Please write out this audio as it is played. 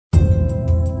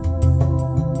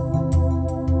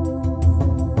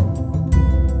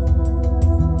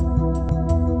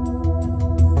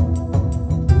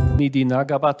Nidhi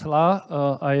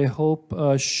Nagabhatla. I hope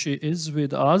she is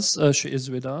with us. I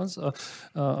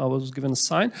was given a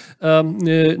sign.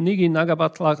 Nidhi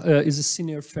Nagabhatla is a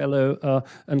senior fellow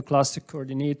and cluster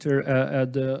coordinator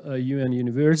at the UN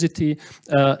University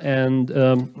and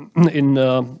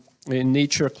in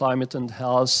nature, climate, and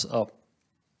health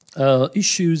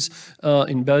issues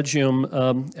in Belgium,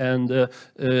 and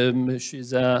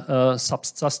she's a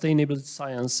sustainable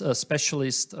science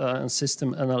specialist and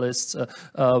system analyst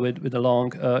with a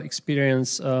long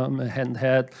experience and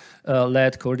had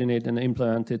led, coordinated, and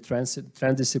implemented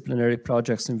transdisciplinary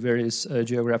projects in various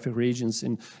geographic regions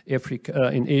in Africa,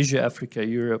 in Asia, Africa,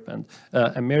 Europe, and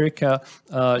America.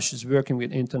 She's working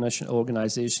with international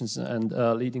organizations and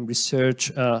leading research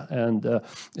and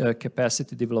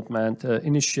capacity development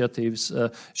initiatives.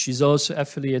 She's also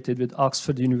affiliated with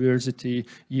Oxford University,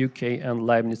 UK, and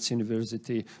Leibniz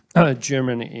University,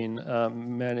 Germany,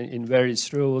 in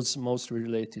various roles, mostly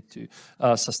related to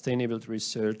sustainable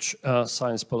research,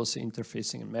 science policy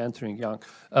interfacing, and mentoring young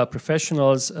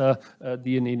professionals. Dear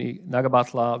Nidhi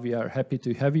Nagabhatla, we are happy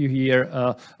to have you here.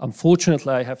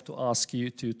 Unfortunately, I have to ask you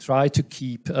to try to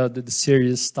keep the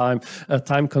serious time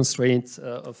constraint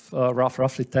of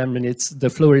roughly 10 minutes. The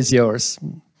floor is yours.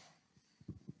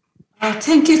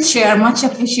 Thank you, Chair. Much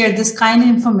appreciate this kind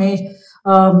information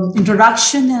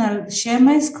introduction, and I'll share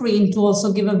my screen to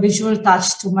also give a visual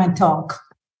touch to my talk.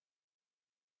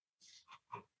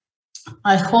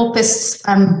 I hope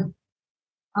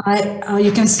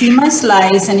you can see my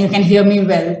slides and you can hear me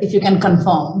well, if you can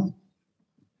confirm.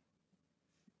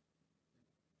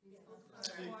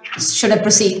 Should I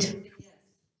proceed?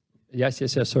 Yes,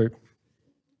 sorry.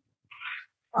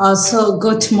 So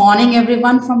good morning,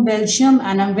 everyone from Belgium,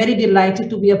 and I'm very delighted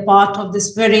to be a part of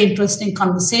this very interesting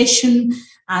conversation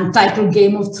and titled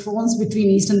Game of Thrones between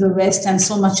East and the West, and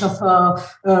so much of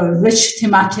a rich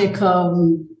thematic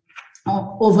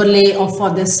overlay for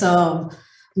this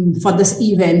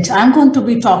event. I'm going to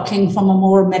be talking from a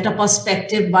more meta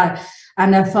perspective,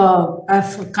 and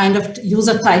I've kind of used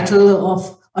a title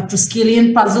of a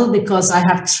Triskelion puzzle because I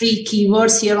have 3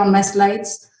 keywords here on my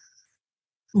slides: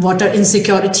 water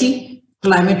insecurity,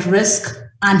 climate risk,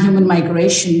 and human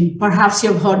migration. Perhaps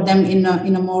you've heard them in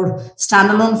a more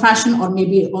standalone fashion, or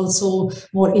maybe also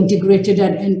more integrated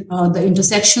in the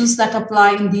intersections that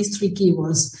apply in these 3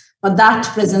 keywords. But that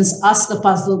presents us the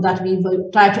puzzle that we will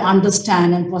try to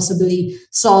understand and possibly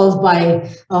solve by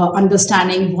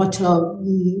understanding what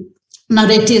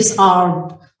narratives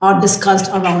are discussed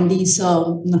around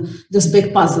this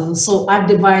big puzzle. So I've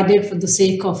divided, for the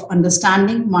sake of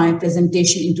understanding, my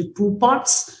presentation into 2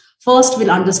 parts. First, we'll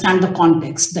understand the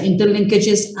context, the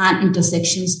interlinkages and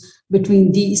intersections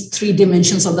between these 3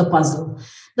 dimensions of the puzzle.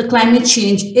 The climate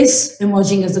change is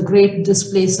emerging as a great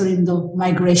displacer in the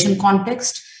migration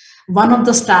context. One of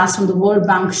the stats from the World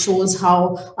Bank shows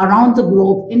how around the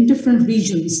globe, in different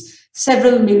regions,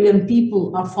 several million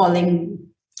people are falling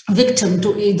victim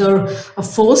to either a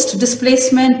forced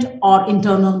displacement or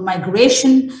internal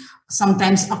migration,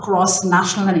 sometimes across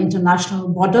national and international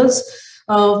borders,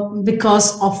 because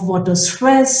of water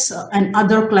stress and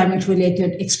other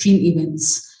climate-related extreme events.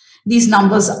 These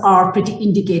numbers are pretty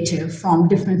indicative from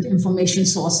different information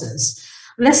sources.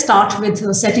 Let's start with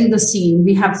setting the scene.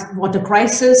 We have water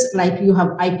crisis, like you have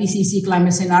IPCC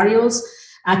climate scenarios.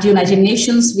 At United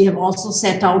Nations, we have also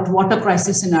set out water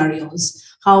crisis scenarios,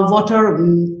 how water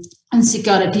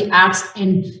insecurity acts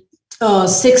in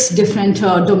 6 different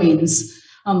domains.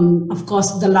 Of course,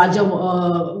 the larger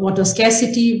water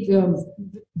scarcity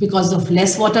because of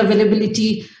less water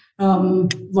availability,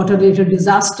 water-related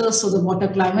disasters, so the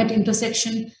water-climate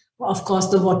intersection, of course,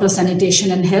 the water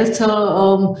sanitation and health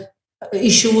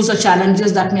issues or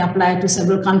challenges that may apply to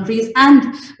several countries,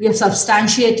 and we have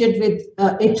substantiated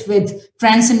with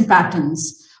trends and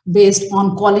patterns based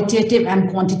on qualitative and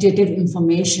quantitative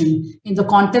information. In the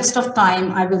context of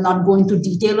time, I will not go into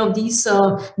detail of these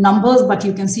numbers, but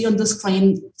you can see on the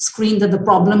screen that the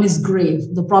problem is grave.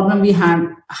 The problem we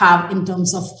have in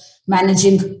terms of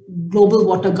managing global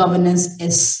water governance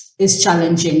is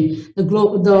challenging.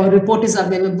 The report is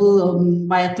available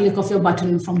by a click of your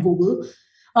button from Google.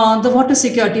 The water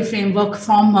security framework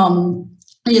from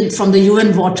the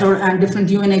UN Water and different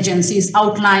UN agencies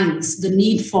outlines the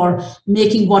need for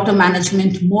making water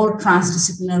management more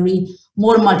transdisciplinary,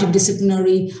 more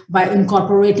multidisciplinary by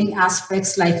incorporating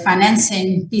aspects like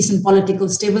financing, peace and political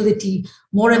stability,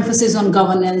 more emphasis on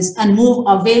governance, and move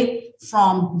away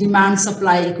from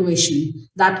demand-supply equation.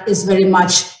 That is very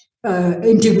much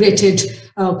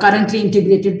currently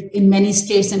integrated in many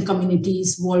states and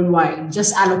communities worldwide.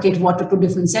 Just allocate water to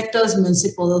different sectors,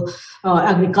 municipal,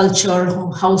 agriculture,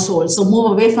 household. So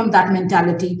move away from that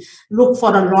mentality. Look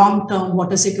for a long-term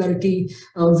water security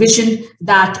vision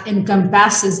that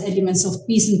encompasses elements of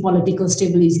peace and political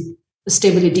stability.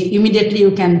 Immediately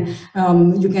you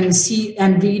can see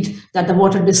and read that the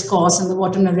water discourse and the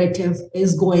water narrative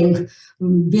is going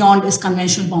beyond its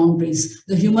conventional boundaries.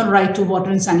 The human right to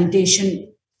water and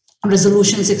sanitation,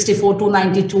 resolution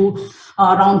 64-292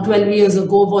 around 12 years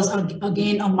ago, was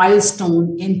again a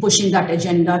milestone in pushing that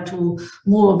agenda to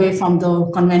move away from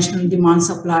the conventional demand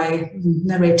supply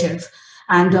narrative.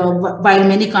 And while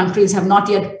many countries have not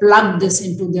yet plugged this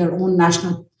into their own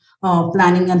national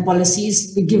planning and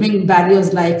policies, giving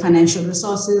barriers like financial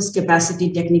resources,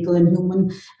 capacity, technical and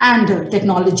human, and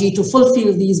technology to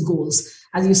fulfill these goals.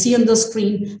 As you see on the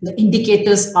screen, the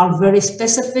indicators are very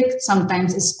specific.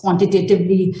 Sometimes it's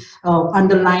quantitatively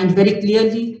underlined very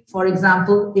clearly. For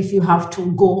example, if you have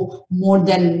to go more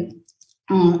than,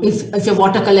 if your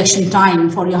water collection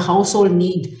time for your household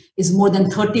need is more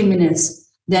than 30 minutes,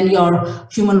 then your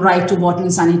human right to water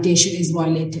and sanitation is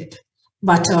violated.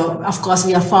 But of course,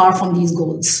 we are far from these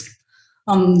goals.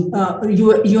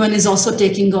 UN is also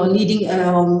taking a leading,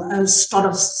 sort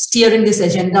of steering this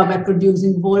agenda by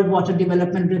producing World Water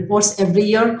Development reports every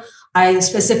year. I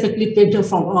specifically picked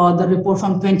from the report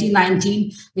from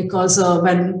 2019 because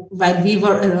while we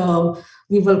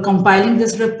were compiling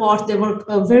this report, there were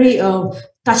very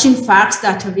touching facts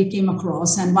that we came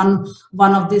across, and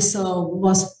one of this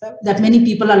was that many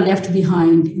people are left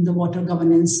behind in the water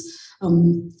governance.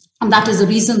 And that is the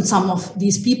reason some of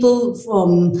these people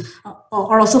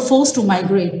are also forced to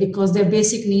migrate, because their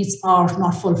basic needs are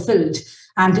not fulfilled.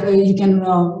 And you can,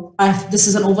 this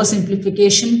is an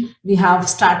oversimplification. We have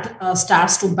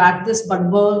stats to back this,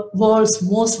 but world's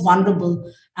most vulnerable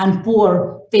and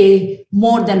poor pay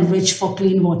more than rich for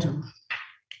clean water.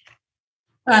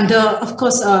 And of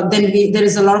course, there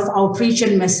is a lot of outreach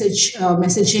and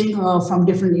messaging from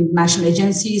different international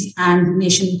agencies and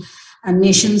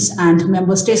nations and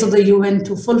member states of the UN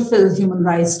to fulfill human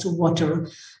rights to water,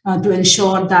 to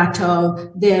ensure that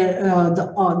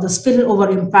the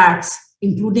spillover impacts,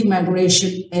 including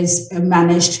migration, is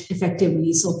managed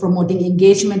effectively. So promoting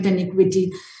engagement and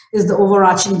equity is the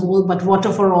overarching goal, but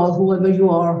water for all, whoever you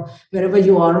are, wherever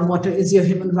you are, water is your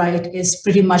human right, is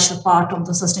pretty much a part of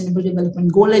the Sustainable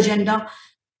Development Goal agenda.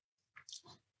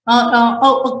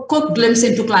 A quick glimpse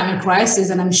into climate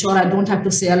crisis, and I'm sure I don't have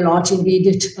to say a lot. You read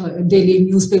it daily in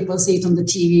newspapers, see it on the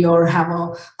TV, or have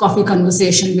a coffee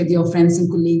conversation with your friends and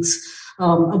colleagues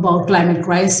about climate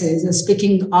crisis. Is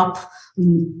picking up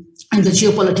in the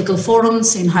geopolitical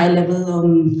forums, in high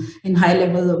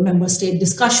level member state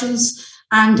discussions,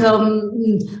 and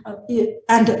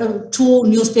two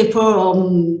newspaper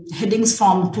headings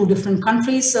from two different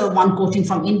countries. One quoting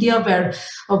from India, where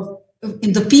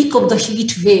in the peak of the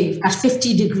heat wave at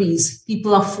 50 degrees,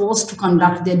 people are forced to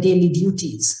conduct their daily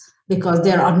duties because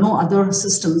there are no other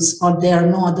systems, or there are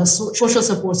no other social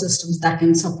support systems that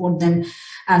can support them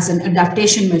as an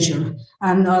adaptation measure.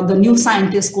 And the New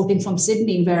Scientist quoting from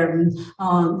Sydney, where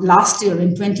last year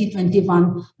in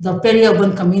 2021, the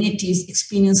peri-urban communities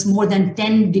experienced more than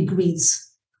 10 degrees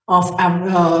of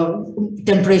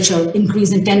temperature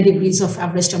increase, in 10 degrees of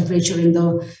average temperature in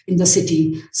the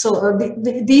city. So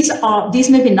these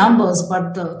may be numbers,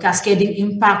 but the cascading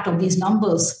impact of these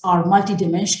numbers are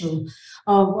multidimensional.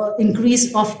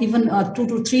 Increase of even 2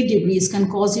 to 3 degrees can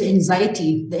cause you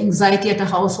anxiety. The anxiety at a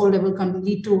household level can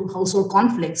lead to household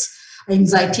conflicts.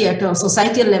 Anxiety at a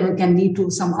societal level can lead to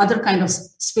some other kind of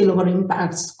spillover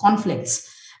impacts, conflicts.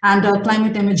 And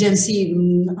climate emergency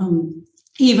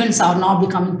events are now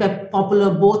becoming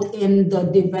popular both in the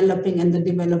developing and the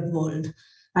developed world.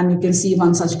 And you can see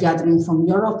one such gathering from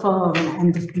Europe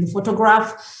on the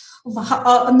photograph.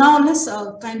 Now let's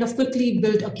kind of quickly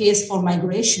build a case for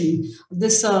migration.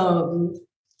 This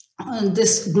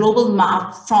global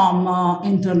map from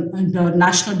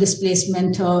International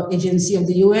Displacement Agency of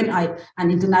the UN,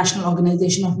 an international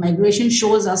organization of migration,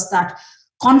 shows us that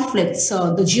conflicts,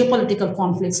 the geopolitical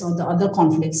conflicts or the other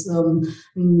conflicts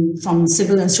from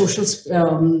civil and social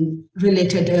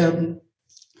related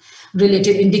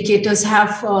indicators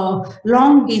have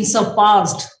long been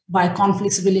surpassed by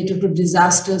conflicts related to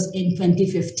disasters in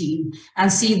 2015.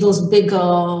 And see those big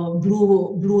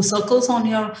blue circles on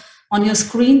your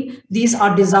screen. These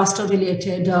are disaster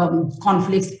related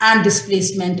conflicts and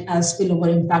displacement as spillover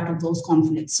impact of those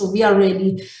conflicts. So we are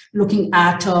really looking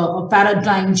at a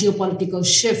paradigm geopolitical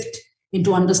shift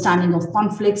into understanding of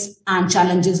conflicts and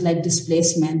challenges like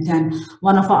displacement. And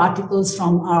one of our articles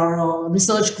from our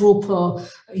research group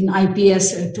in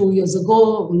IPS 2 years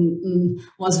ago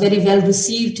was very well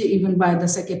received even by the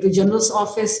Secretary General's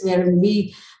office, wherein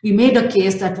we made a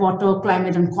case that water,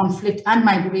 climate, and conflict and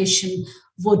migration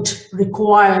would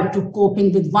require to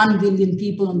coping with 1 billion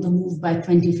people on the move by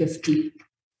 2050.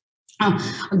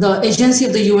 The agency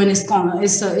of the UN is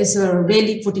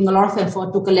really putting a lot of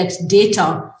effort to collect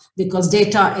data, because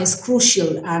data is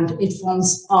crucial and it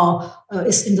forms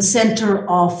is in the center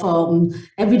of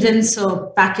evidence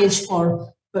package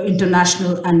for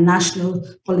international and national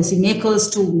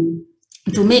policymakers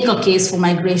to make a case for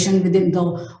migration within the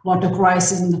water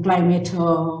crisis and the climate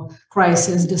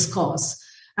crisis discourse.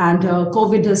 And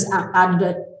COVID has added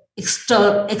an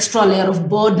extra layer of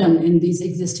burden in these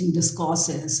existing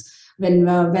discourses. When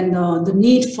the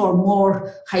need for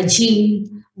more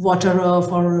hygiene, water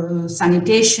for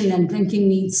sanitation and drinking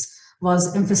needs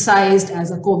was emphasized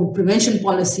as a COVID prevention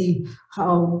policy,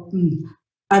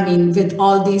 with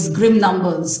all these grim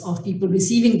numbers of people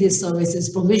receiving these services,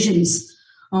 provisions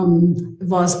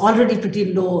was already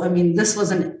pretty low. This was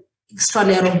an extra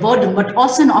layer of burden, but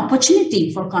also an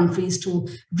opportunity for countries to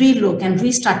relook and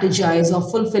re-strategize of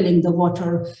fulfilling the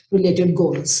water-related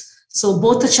goals. So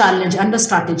both a challenge and a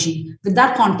strategy. With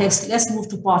that context, let's move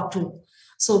to part 2.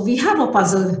 So we have a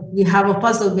puzzle. We have a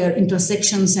puzzle where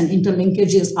intersections and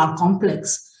interlinkages are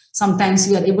complex. Sometimes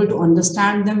we are able to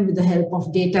understand them with the help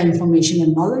of data, information,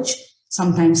 and knowledge.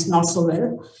 Sometimes not so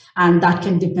well. And that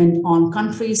can depend on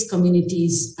countries,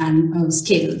 communities, and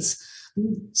scales.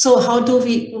 So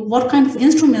what kind of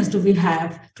instruments do we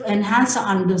have to enhance our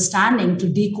understanding to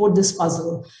decode this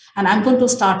puzzle? And I'm going to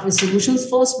start with solutions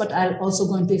first, but I'm also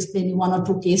going to explain you 1 or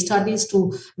 2 case studies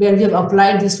to where we have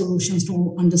applied these solutions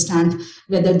to understand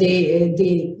whether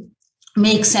they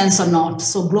make sense or not.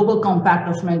 So Global Compact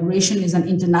of Migration is an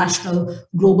international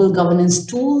global governance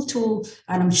tool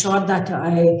and I'm sure that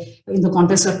in the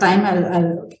context of time,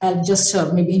 I'll just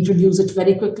maybe introduce it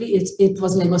very quickly. It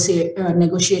was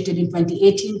negotiated in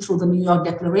 2018 through the New York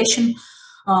Declaration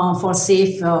for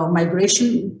Safe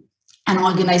Migration and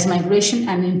Organized Migration.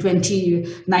 And in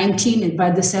 2019,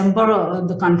 by December,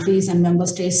 the countries and member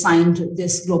states signed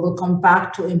this Global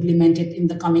Compact to implement it in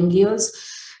the coming years.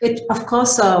 It, of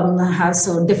course, has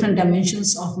different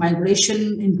dimensions of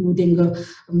migration, including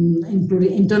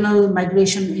internal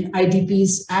migration in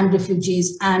IDPs and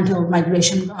refugees, and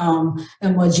migration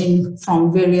emerging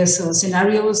from various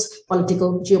scenarios,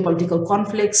 geopolitical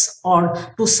conflicts, or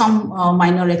to some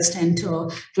minor extent,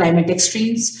 climate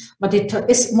extremes. But it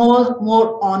is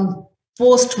more on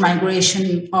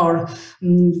post-migration or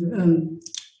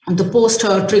the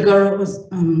post-trigger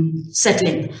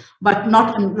settling, but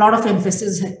not a lot of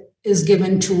emphasis is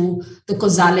given to the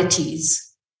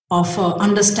causalities of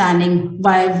understanding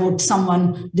why would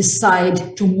someone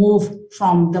decide to move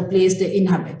from the place they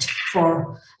inhabit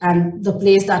and the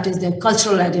place that is their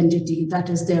cultural identity, that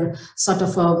is their sort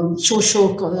of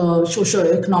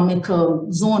socio-economic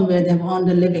zone where they've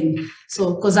earned a living.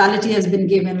 So causality has been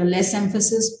given a less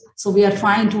emphasis. So we are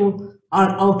trying to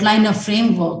outline a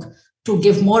framework to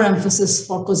give more emphasis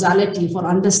for causality, for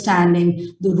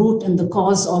understanding the root and the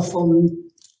cause of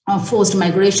forced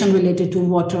migration related to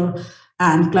water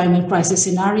and climate crisis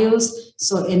scenarios.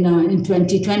 So in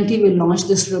 2020, we launched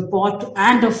this report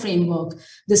and a framework.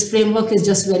 This framework is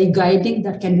just very guiding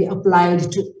that can be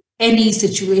applied to any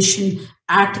situation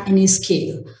at any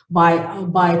scale by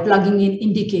plugging in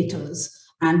indicators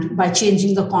and by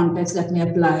changing the context that may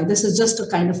apply. This is just a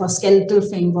kind of a skeletal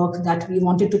framework that we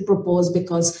wanted to propose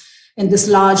because in this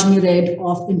large myriad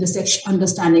of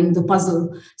understanding the puzzle,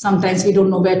 sometimes we don't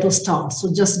know where to start.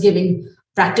 So just giving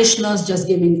practitioners, just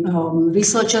giving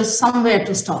researchers somewhere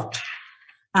to start.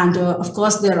 And of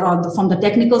course, there are from the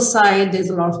technical side, there's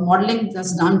a lot of modeling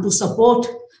that's done to support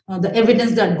the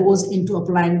evidence that goes into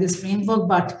applying this framework.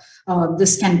 But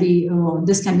this can be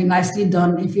nicely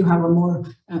done if you have a more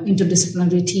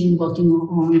interdisciplinary team working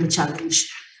on the challenge.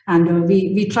 And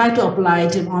we try to apply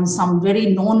it on some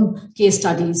very known case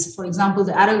studies. For example,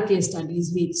 the Aral case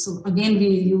studies. We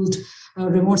used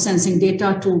remote sensing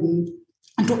data to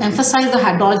emphasize the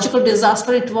hydrological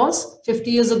disaster it was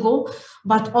 50 years ago,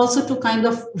 but also to kind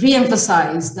of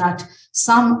re-emphasize that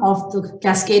some of the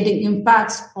cascading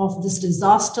impacts of this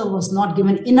disaster was not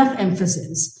given enough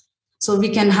emphasis. So we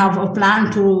can have a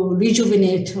plan to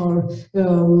rejuvenate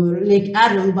Lake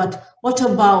Aral, but what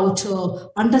about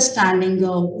understanding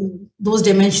those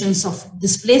dimensions of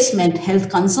displacement, health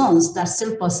concerns that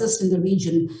still persist in the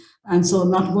region? And so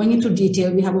not going into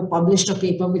detail, we have published a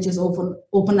paper which is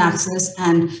open access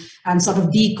and sort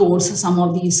of decodes some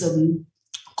of these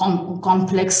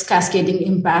complex cascading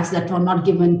impacts that were not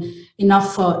given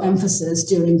enough emphasis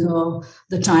during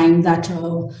the time that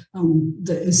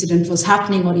the incident was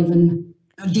happening, or even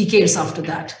decades after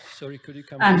that. Sorry, could you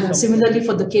come? And similarly,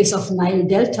 for the case of Nile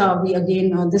Delta, we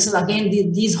again, these are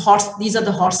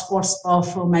the hotspots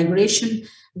of migration,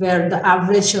 where the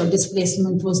average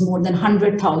displacement was more than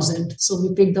 100,000. So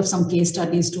we picked up some case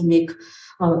studies to make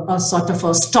a sort of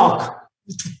a stock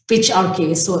to pitch our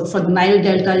case. So for the Nile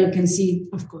Delta, you can see,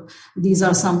 of course, these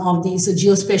are some of these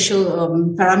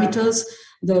geospatial parameters,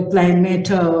 the climate,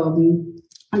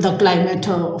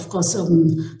 of course,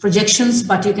 projections,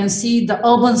 but you can see the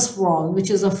urban sprawl, which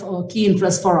is of key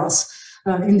interest for us.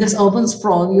 In this urban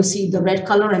sprawl, you see the red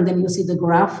color, and then you see the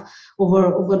graph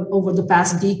over the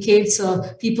past decades.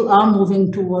 People are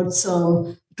moving towards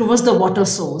the water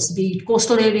source, be it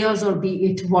coastal areas or be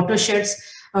it watersheds,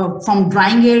 from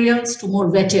drying areas to more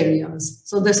wet areas.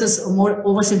 So this is a more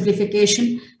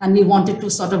oversimplification, and we wanted to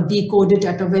sort of decode it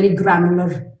at a very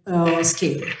granular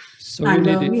scale. Sorry, and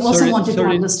Nidhi, we also wanted to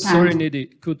understand. Sorry,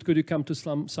 Nidhi, could you come to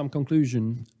some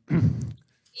conclusion?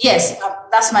 Yes,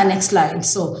 that's my next slide.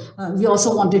 So we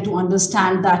also wanted to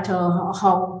understand that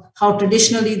how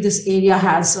traditionally this area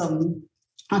has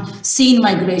seen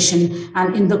migration,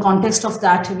 and in the context of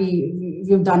that,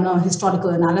 we've done a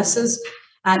historical analysis.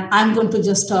 And I'm going to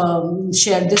just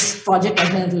share this project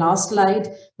as my last slide.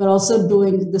 We're also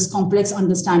doing this complex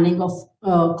understanding of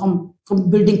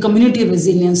building community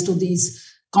resilience to these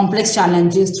complex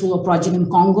challenges through a project in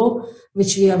Congo,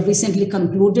 which we have recently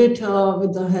concluded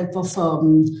with the help of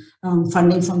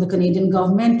funding from the Canadian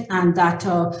government. And that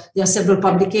there are several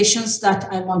publications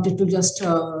that I wanted to just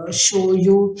show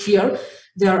you here.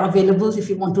 They are available if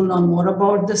you want to learn more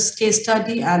about this case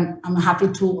study, and I'm happy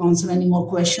to answer any more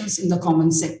questions in the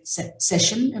comment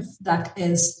session if that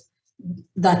is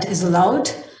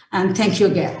allowed. And thank you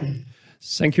again.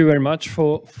 Thank you very much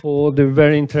for the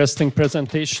very interesting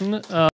presentation.